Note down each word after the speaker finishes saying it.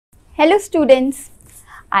Hello students,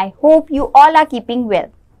 I hope you all are keeping well.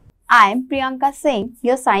 I am Priyanka Singh,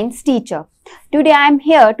 your science teacher. Today I am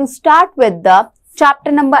here to start with the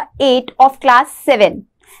chapter number 8 of class 7,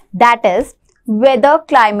 that is Weather,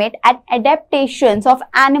 Climate and Adaptations of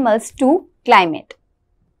Animals to Climate.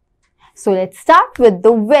 So let's start with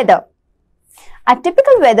the weather. A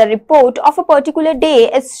typical weather report of a particular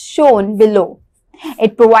day is shown below.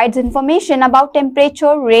 It provides information about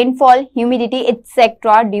temperature, rainfall, humidity,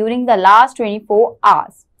 etc. during the last 24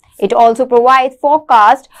 hours. It also provides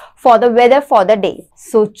forecast for the weather for the day.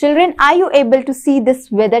 So children, are you able to see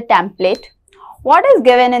this weather template? What is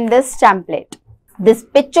given in this template? This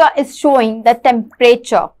picture is showing the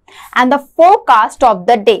temperature and the forecast of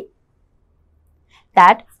the day.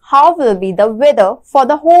 That how will be the weather for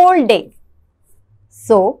the whole day.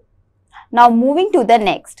 So now moving to the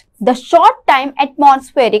next. The short time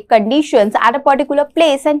atmospheric conditions at a particular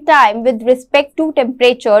place and time with respect to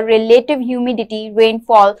temperature, relative humidity,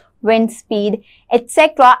 rainfall, wind speed,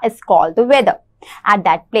 etc. is called the weather at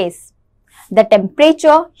that place. The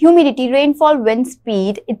temperature, humidity, rainfall, wind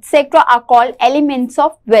speed, etc. are called elements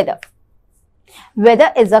of weather.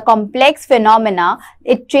 Weather is a complex phenomena.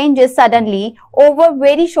 It changes suddenly over a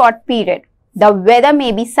very short period. The weather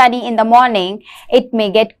may be sunny in the morning, it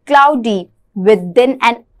may get cloudy within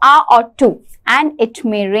an hour or two, and it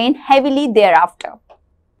may rain heavily thereafter.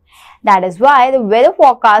 That is why the weather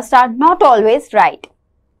forecasts are not always right.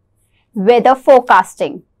 Weather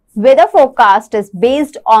forecasting. Weather forecast is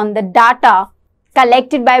based on the data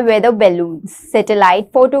collected by weather balloons,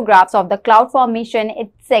 satellite photographs of the cloud formation,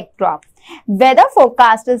 etc. Weather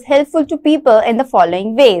forecast is helpful to people in the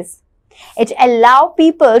following ways. It allows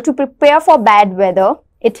people to prepare for bad weather.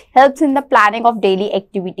 It helps in the planning of daily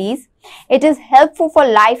activities. It is helpful for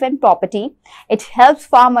life and property. It helps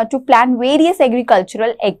farmers to plan various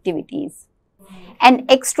agricultural activities. An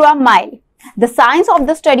extra mile. The science of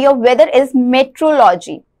the study of weather is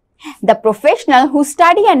meteorology. The professionals who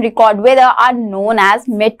study and record weather are known as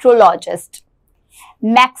meteorologists.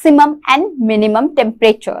 Maximum and minimum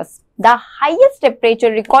temperatures. The highest temperature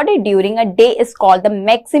recorded during a day is called the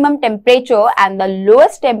maximum temperature, and the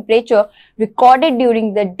lowest temperature recorded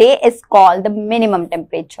during the day is called the minimum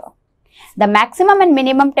temperature. The maximum and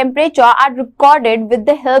minimum temperature are recorded with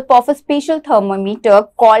the help of a special thermometer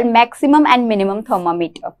called maximum and minimum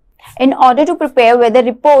thermometer. In order to prepare weather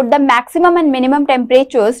report, the maximum and minimum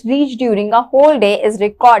temperatures reached during a whole day is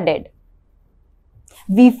recorded.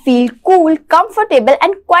 We feel cool, comfortable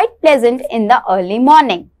and quite pleasant in the early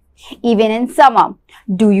morning, even in summer.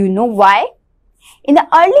 Do you know why? In the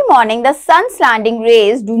early morning, the sun's slanting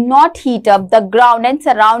rays do not heat up the ground and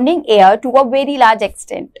surrounding air to a very large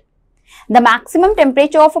extent. The maximum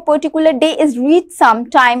temperature of a particular day is reached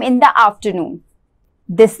sometime in the afternoon.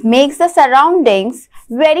 This makes the surroundings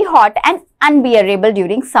very hot and unbearable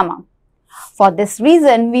during summer. For this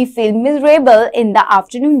reason, we feel miserable in the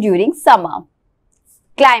afternoon during summer.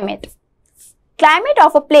 Climate. Climate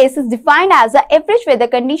of a place is defined as the average weather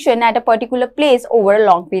condition at a particular place over a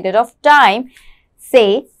long period of time,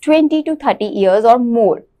 say 20 to 30 years or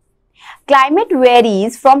more. Climate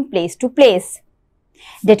varies from place to place.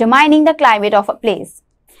 Determining the climate of a place.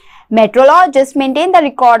 Meteorologists maintain the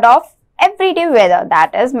record of everyday weather,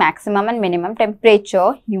 that is maximum and minimum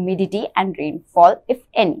temperature, humidity and rainfall if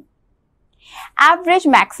any. Average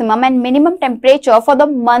maximum and minimum temperature for the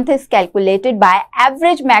month is calculated by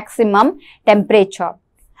average maximum temperature.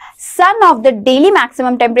 Sum of the daily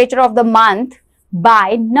maximum temperature of the month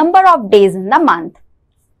by number of days in the month.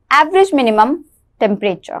 Average minimum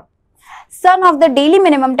temperature. Sum of the daily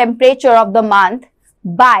minimum temperature of the month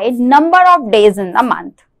by number of days in the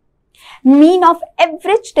month. Mean of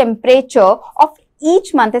average temperature of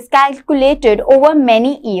each month is calculated over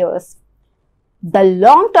many years. The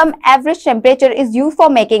long-term average temperature is used for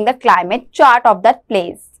making the climate chart of that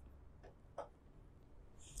place.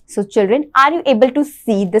 So children, are you able to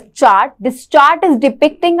see the chart? This chart is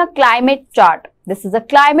depicting a climate chart. This is a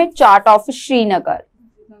climate chart of Srinagar.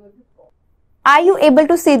 Are you able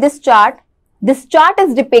to see this chart? This chart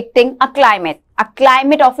is depicting a climate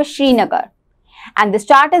of Srinagar. And this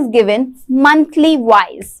chart is given monthly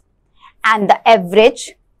wise. And the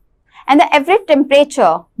average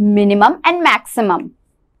temperature, minimum and maximum.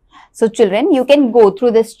 So children, you can go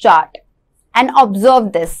through this chart and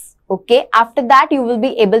observe this. Okay, after that you will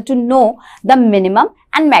be able to know the minimum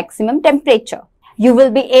and maximum temperature. You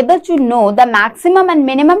will be able to know the maximum and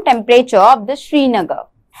minimum temperature of the Srinagar.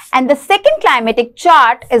 And the second climatic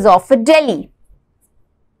chart is of Delhi.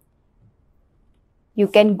 You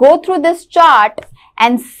can go through this chart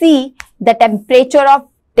and see the temperature of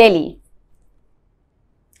Delhi,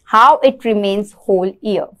 how it remains whole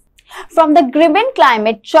year. From the given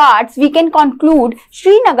climate charts, we can conclude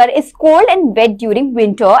Srinagar is cold and wet during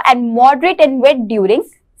winter and moderate and wet during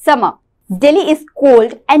summer. Delhi is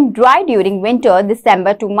cold and dry during winter,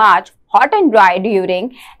 December to March, hot and dry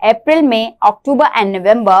during April, May, October and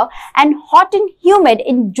November, and hot and humid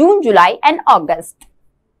in June, July and August.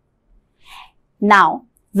 Now,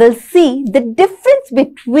 we'll see the difference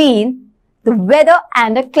between the weather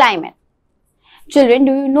and the climate. Children,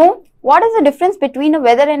 do you know what is the difference between a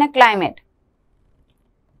weather and a climate?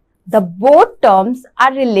 The both terms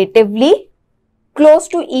are relatively close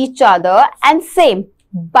to each other and same,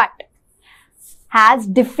 but has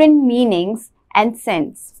different meanings and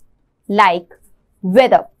sense. Like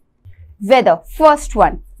weather. Weather, first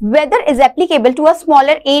one. Weather is applicable to a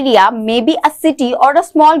smaller area, maybe a city or a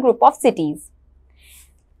small group of cities.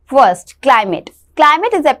 First, climate.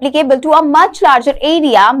 Climate is applicable to a much larger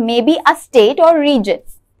area, maybe a state or region.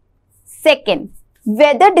 Second,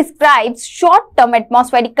 weather describes short-term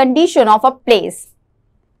atmospheric condition of a place.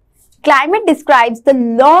 Climate describes the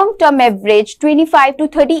long-term average 25 to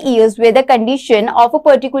 30 years weather condition of a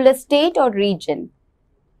particular state or region.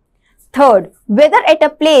 Third, weather at a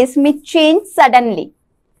place may change suddenly.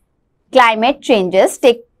 Climate changes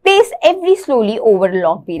take place every slowly over a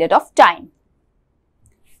long period of time.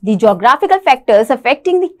 The geographical factors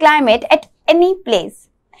affecting the climate at any place.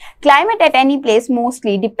 Climate at any place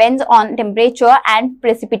mostly depends on temperature and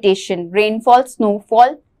precipitation, rainfall,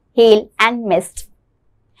 snowfall, hail and mist.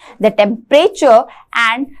 The temperature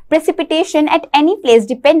and precipitation at any place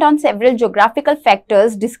depend on several geographical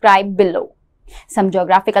factors described below. Some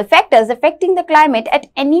geographical factors affecting the climate at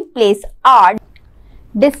any place are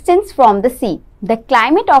distance from the sea. The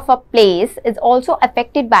climate of a place is also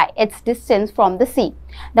affected by its distance from the sea.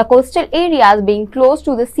 The coastal areas being close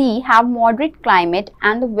to the sea have moderate climate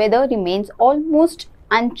and the weather remains almost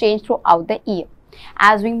unchanged throughout the year.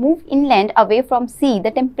 As we move inland away from sea,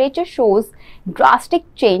 the temperature shows drastic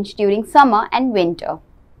change during summer and winter.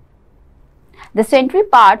 The central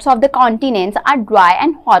parts of the continents are dry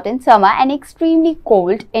and hot in summer and extremely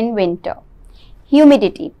cold in winter.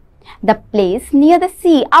 Humidity. The places near the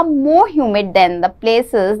sea are more humid than the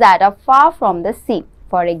places that are far from the sea.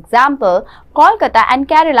 For example, Kolkata and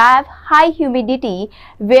Kerala have high humidity,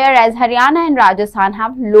 whereas Haryana and Rajasthan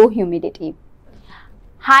have low humidity.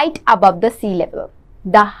 Height above the sea level.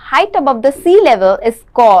 The height above the sea level is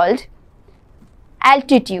called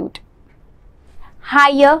altitude.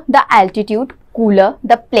 Higher the altitude, cooler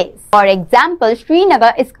the place. For example,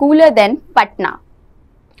 Srinagar is cooler than Patna.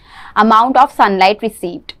 Amount of sunlight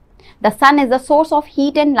received. The sun is the source of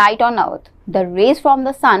heat and light on earth. The rays from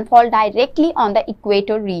the sun fall directly on the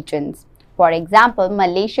equator regions. For example,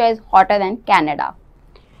 Malaysia is hotter than Canada.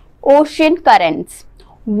 Ocean currents.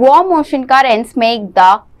 Warm ocean currents make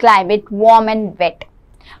the climate warm and wet.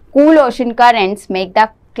 Cool ocean currents make the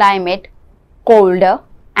climate colder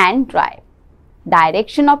and dry.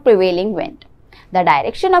 Direction of prevailing wind. The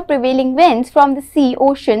direction of prevailing winds from the sea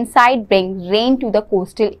ocean side brings rain to the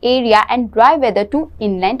coastal area and dry weather to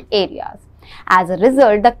inland areas. As a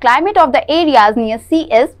result, the climate of the areas near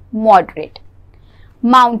sea is moderate.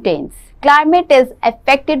 Mountains. Climate is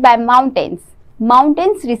affected by mountains.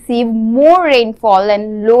 Mountains receive more rainfall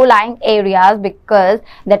than low-lying areas because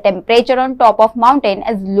the temperature on top of mountain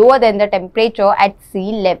is lower than the temperature at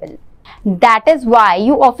sea level. That is why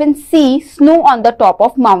you often see snow on the top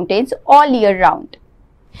of mountains all year round.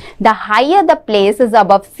 The higher the place is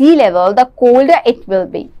above sea level, the colder it will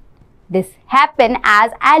be. This happens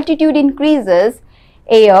as altitude increases,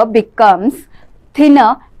 air becomes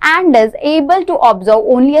thinner and is able to absorb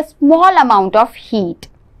only a small amount of heat.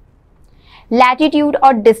 Latitude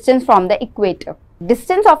or distance from the equator.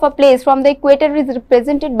 Distance of a place from the equator is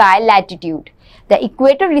represented by latitude. The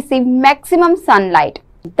equator receives maximum sunlight.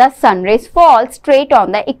 The sun rays fall straight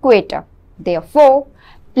on the equator. Therefore,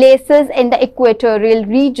 places in the equatorial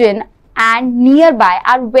region and nearby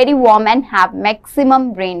are very warm and have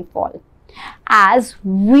maximum rainfall. As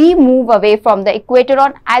we move away from the equator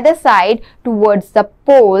on either side towards the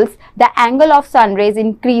poles, the angle of sun rays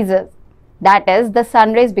increases. That is, the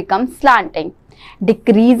sun rays become slanting,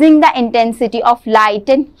 decreasing the intensity of light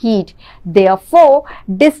and heat. Therefore,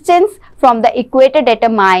 distance from the equator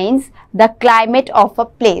determines the climate of a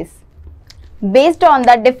place. Based on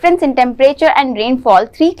the difference in temperature and rainfall,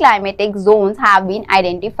 3 climatic zones have been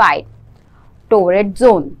identified. Torrid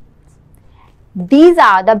zone. These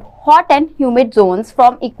are the hot and humid zones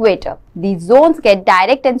from equator. These zones get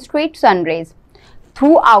direct and straight sun rays.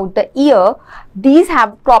 Throughout the year, these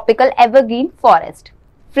have tropical evergreen forest.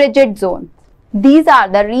 Frigid zone. These are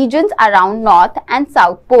the regions around north and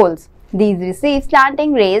south poles. These receive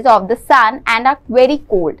slanting rays of the sun and are very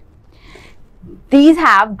cold. These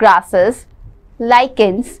have grasses,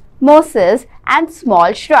 lichens, mosses, and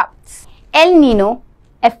small shrubs. El Nino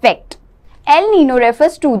effect. El Nino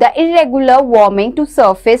refers to the irregular warming to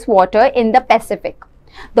surface water in the Pacific.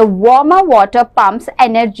 The warmer water pumps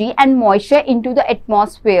energy and moisture into the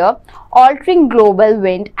atmosphere, altering global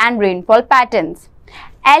wind and rainfall patterns.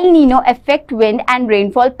 El Nino affects wind and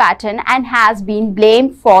rainfall pattern and has been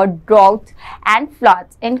blamed for droughts and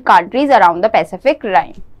floods in countries around the Pacific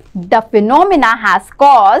Rim. The phenomena has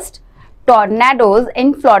caused tornadoes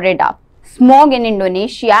in Florida, smoke in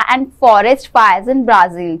Indonesia, and forest fires in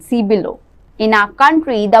Brazil. See below. In our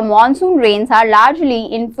country, the monsoon rains are largely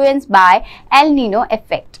influenced by El Nino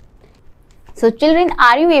effect. So children,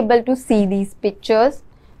 are you able to see these pictures?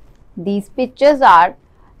 These pictures are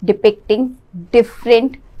depicting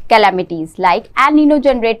different calamities like El Nino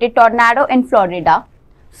generated tornado in Florida,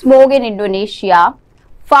 smoke in Indonesia,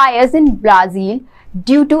 fires in Brazil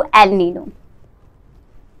due to El Nino.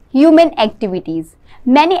 Human activities.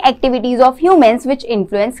 Many activities of humans which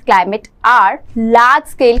influence climate are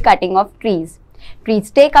large-scale cutting of trees. Trees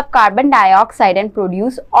take up carbon dioxide and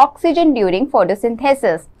produce oxygen during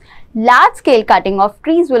photosynthesis. Large-scale cutting of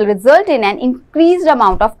trees will result in an increased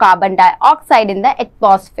amount of carbon dioxide in the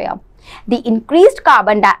atmosphere. The increased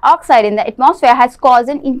carbon dioxide in the atmosphere has caused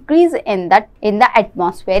an increase in the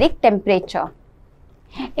atmospheric temperature.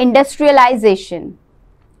 Industrialization.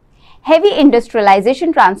 Heavy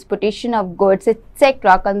industrialization, transportation of goods,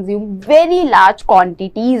 etc. consume very large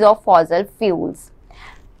quantities of fossil fuels.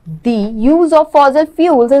 The use of fossil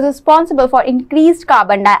fuels is responsible for increased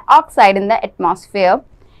carbon dioxide in the atmosphere,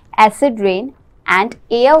 acid rain, and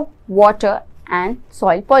air, water, and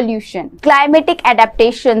soil pollution. Climatic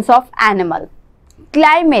adaptations of animal.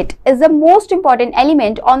 Climate is the most important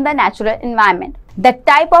element on the natural environment. The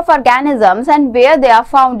type of organisms and where they are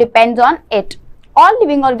found depends on it. All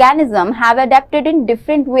living organisms have adapted in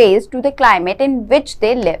different ways to the climate in which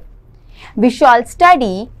they live. We shall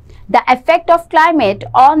study the effect of climate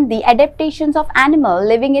on the adaptations of animals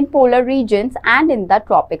living in polar regions and in the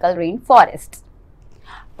tropical rainforests.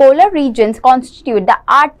 Polar regions constitute the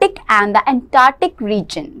Arctic and the Antarctic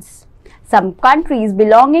regions. Some countries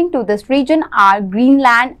belonging to this region are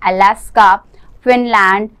Greenland, Alaska,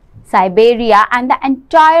 Finland, Siberia, and the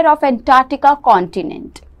entire of Antarctica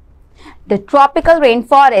continent. The tropical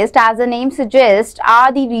rainforest, as the name suggests,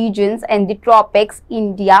 are the regions in the tropics.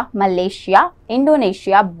 India, Malaysia,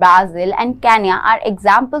 Indonesia, Brazil, and Kenya are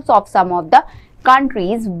examples of some of the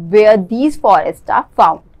countries where these forests are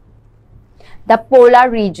found. The polar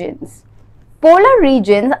regions. Polar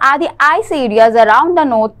regions are the ice areas around the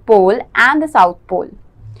North Pole and the South Pole.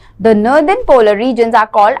 The northern polar regions are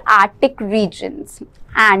called Arctic regions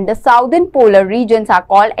and the southern polar regions are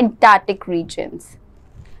called Antarctic regions.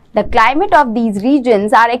 The climate of these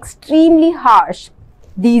regions are extremely harsh.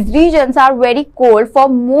 These regions are very cold for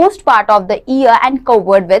most part of the year and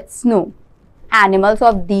covered with snow. Animals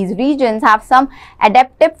of these regions have some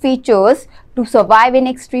adaptive features to survive in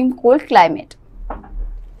extreme cold climate.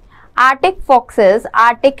 Arctic foxes,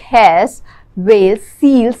 Arctic hares, whales,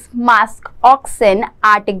 seals, musk, oxen,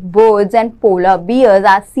 Arctic birds, and polar bears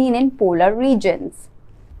are seen in polar regions.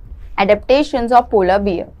 Adaptations of polar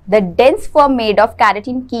bear. The dense fur made of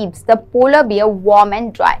keratin keeps the polar bear warm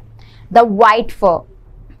and dry. The white fur.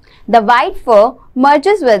 The white fur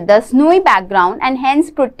merges with the snowy background and hence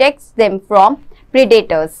protects them from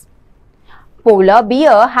predators. Polar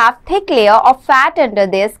bear have thick layer of fat under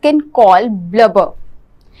their skin called blubber.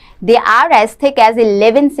 They are as thick as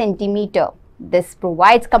 11 cm. This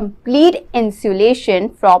provides complete insulation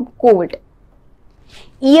from cold.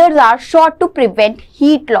 Ears are short to prevent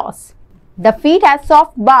heat loss. The feet have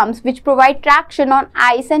soft bumps which provide traction on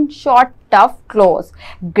ice and short tough claws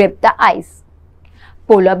grip the ice.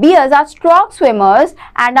 Polar bears are strong swimmers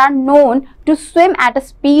and are known to swim at a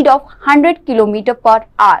speed of 100 km per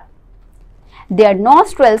hour. Their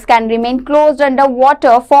nostrils can remain closed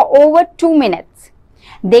underwater for over 2 minutes.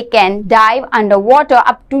 They can dive underwater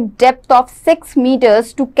up to depth of 6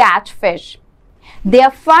 meters to catch fish.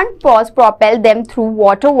 Their front paws propel them through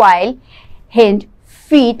water while hind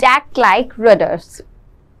feet act like rudders.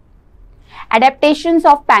 Adaptations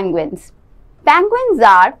of penguins. Penguins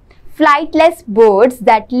are flightless birds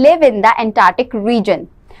that live in the Antarctic region,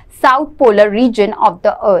 south polar region of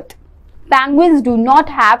the earth. Penguins do not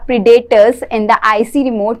have predators in the icy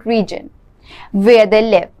remote region where they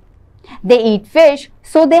live. They eat fish,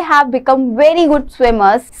 so they have become very good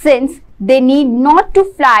swimmers since they need not to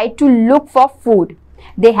fly to look for food.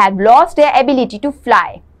 They have lost their ability to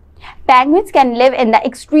fly. Penguins can live in the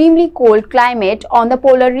extremely cold climate on the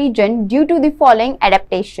polar region due to the following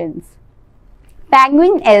adaptations.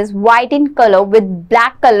 Penguin is white in color with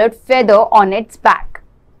black colored feather on its back.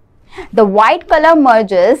 The white color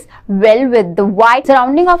merges well with the white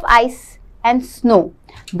surrounding of ice and snow.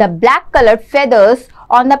 The black colored feathers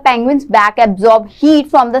on the penguin's back absorb heat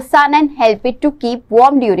from the sun and help it to keep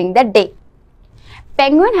warm during the day.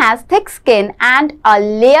 Penguin has thick skin and a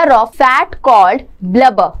layer of fat called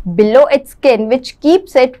blubber below its skin which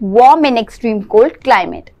keeps it warm in extreme cold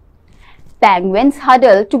climate. Penguins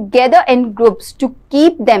huddle together in groups to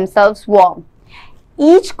keep themselves warm.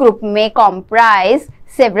 Each group may comprise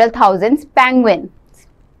several thousands penguins.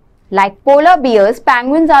 Like polar bears,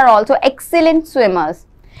 penguins are also excellent swimmers.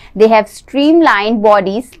 They have streamlined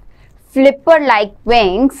bodies, flipper-like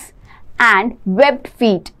wings, and webbed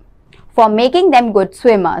feet for making them good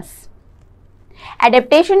swimmers.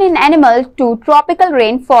 Adaptation in animals to tropical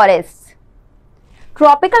rainforests.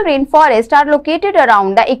 Tropical rainforests are located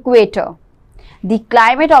around the equator. The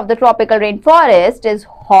climate of the tropical rainforest is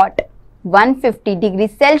hot, 150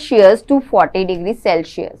 degrees Celsius to 40 degrees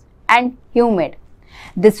Celsius, and humid.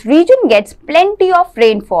 This region gets plenty of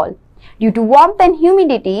rainfall. Due to warmth and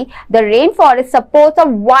humidity, the rainforest supports a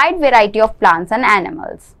wide variety of plants and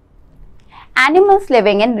animals. Animals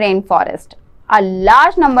living in rainforest. A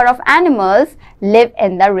large number of animals live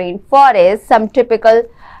in the rainforest. Some typical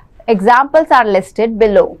examples are listed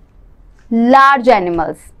below. Large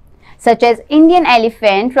animals such as Indian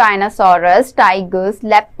elephant, rhinoceros, tigers,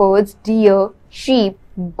 leopards, deer, sheep,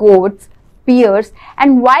 goats, bears,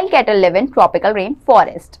 and wild cattle live in tropical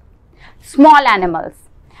rainforest. Small animals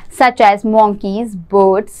such as monkeys,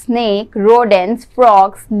 birds, snakes, rodents,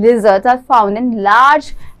 frogs, lizards are found in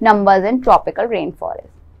large numbers in tropical rainforest.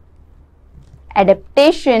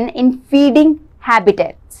 Adaptation in feeding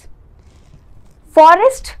habitats.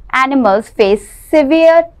 Forest animals face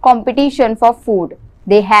severe competition for food.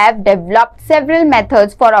 They have developed several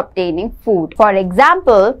methods for obtaining food. For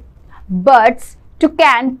example, birds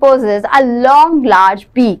toucan possess a long,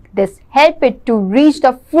 large beak. This helps it to reach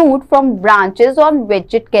the fruit from branches on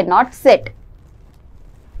which it cannot sit.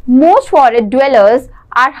 Most forest dwellers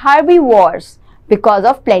are herbivores because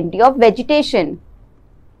of plenty of vegetation.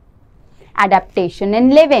 Adaptation in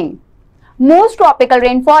living. Most tropical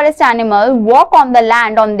rainforest animals walk on the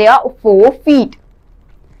land on their 4 feet.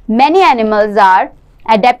 Many animals are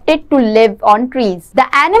adapted to live on trees.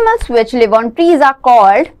 The animals which live on trees are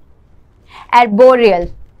called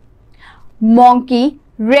arboreal. Monkey,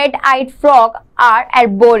 red-eyed frog are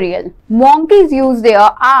arboreal. Monkeys use their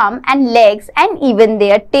arms and legs and even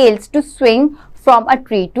their tails to swing from a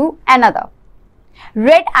tree to another.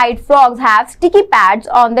 Red-eyed frogs have sticky pads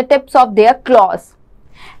on the tips of their claws.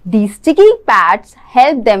 These sticky pads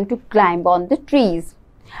help them to climb on the trees.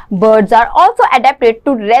 Birds are also adapted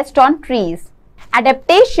to rest on trees.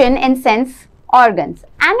 Adaptation in sense organs.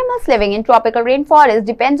 Animals living in tropical rainforest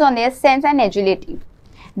depends on their sense and agility.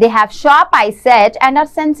 They have sharp eyesight and are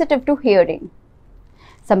sensitive to hearing.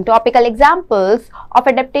 Some topical examples of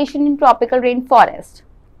adaptation in tropical rainforest.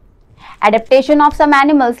 Adaptation of some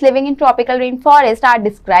animals living in tropical rainforest are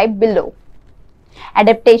described below.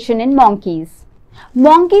 Adaptation in monkeys.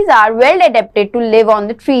 Monkeys are well adapted to live on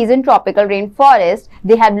the trees in tropical rainforest.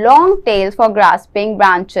 They have long tails for grasping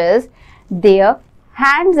branches. Their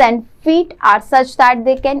hands and feet are such that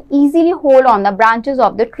they can easily hold on the branches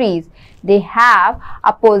of the trees. They have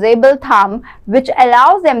opposable thumb which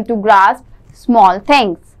allows them to grasp small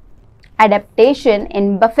things. Adaptation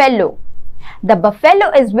in buffalo. The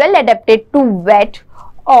buffalo is well adapted to wet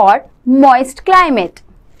or moist climate.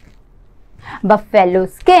 Buffalo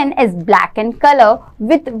skin is black in color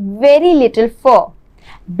with very little fur.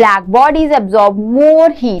 Black bodies absorb more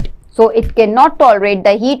heat, so it cannot tolerate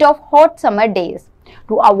the heat of hot summer days.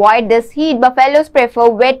 To avoid this heat, buffaloes prefer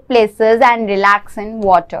wet places and relax in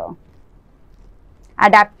water.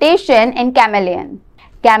 Adaptation in chameleon.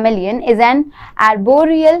 Chameleon is an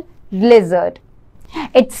arboreal lizard.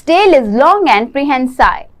 Its tail is long and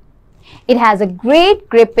prehensile. It has a great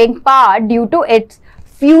gripping power due to its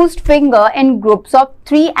fused finger in groups of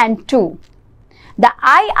 3 and 2. The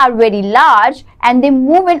eyes are very large and they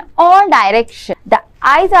move in all directions. The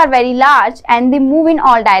eyes are very large and they move in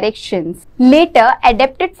all directions. Later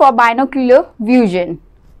adapted for binocular vision.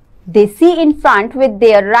 They see in front with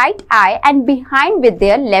their right eye and behind with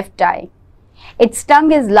their left eye. Its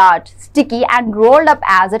tongue is large, sticky and rolled up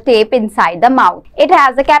as a tape inside the mouth. It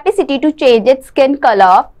has the capacity to change its skin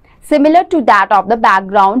color similar to that of the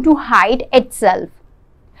background to hide itself.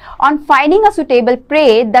 On finding a suitable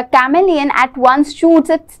prey, the chameleon at once shoots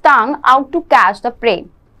its tongue out to catch the prey.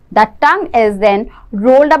 The tongue is then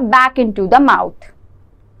rolled up back into the mouth.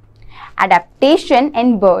 Adaptation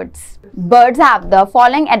in birds. Birds have the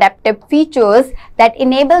following adaptive features that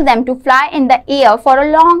enable them to fly in the air for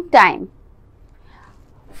a long time.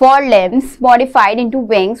 Forelimbs modified into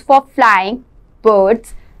wings for flying.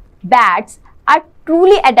 Birds, bats are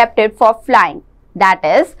truly adapted for flying, that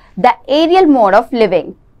is, the aerial mode of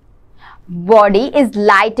living. Body is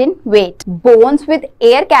light in weight. Bones with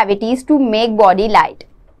air cavities to make body light.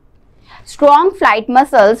 Strong flight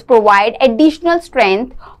muscles provide additional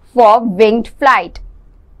strength for winged flight.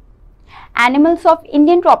 Animals of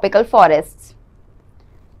Indian tropical forests.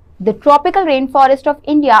 The tropical rainforests of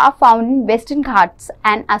India are found in Western Ghats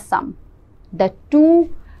and Assam. The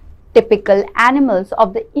two typical animals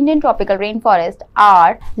of the Indian tropical rainforest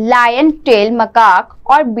are lion-tailed macaque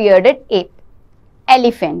or bearded ape.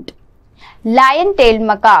 Elephant. Lion-tailed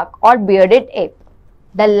macaque or bearded ape.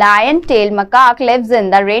 The lion-tailed macaque lives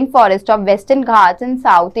in the rainforest of Western Ghats in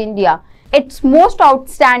South India. Its most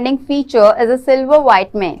outstanding feature is a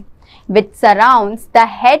silver-white mane, which surrounds the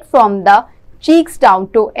head from the cheeks down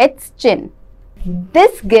to its chin.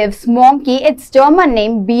 This gives monkey its German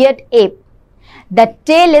name beard ape. The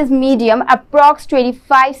tail is medium, approx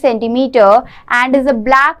 25 cm, and is a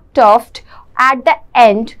black tuft at the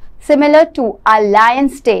end similar to a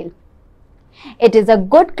lion's tail. It is a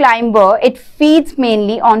good climber. It feeds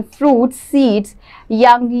mainly on fruits, seeds,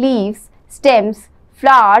 young leaves, stems,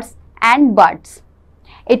 flowers, and buds.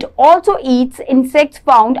 It also eats insects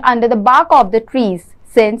found under the bark of the trees.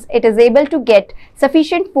 Since it is able to get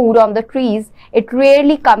sufficient food on the trees, it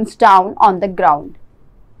rarely comes down on the ground.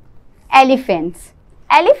 Elephants.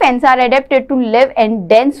 Elephants are adapted to live in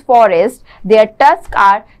dense forests. Their tusks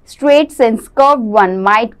are straight since curved one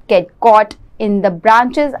might get caught in the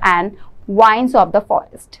branches and vines of the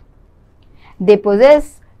forest. They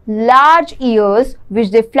possess large ears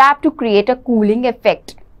which they flap to create a cooling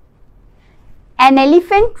effect. An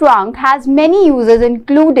elephant trunk has many uses,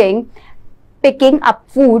 including picking up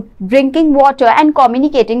food, drinking water, and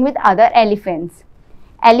communicating with other elephants.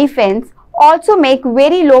 Elephants also make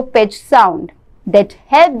very low-pitched sound that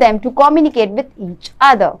help them to communicate with each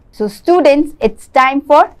other. So students, it's time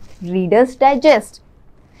for Reader's Digest.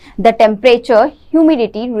 The temperature,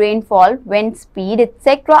 humidity, rainfall, wind speed,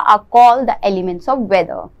 etc. are called the elements of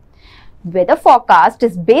weather. Weather forecast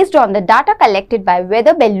is based on the data collected by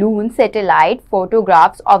weather balloon, satellite,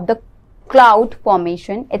 photographs of the cloud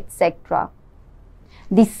formation, etc.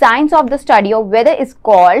 The science of the study of weather is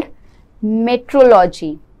called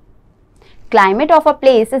meteorology. Climate of a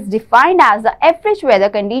place is defined as the average weather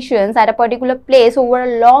conditions at a particular place over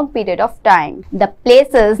a long period of time. The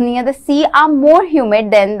places near the sea are more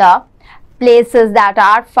humid than the places that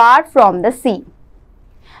are far from the sea.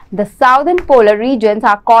 The southern polar regions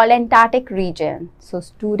are called Antarctic region. So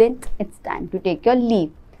students, it's time to take your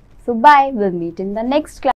leave. So bye, we'll meet in the next class.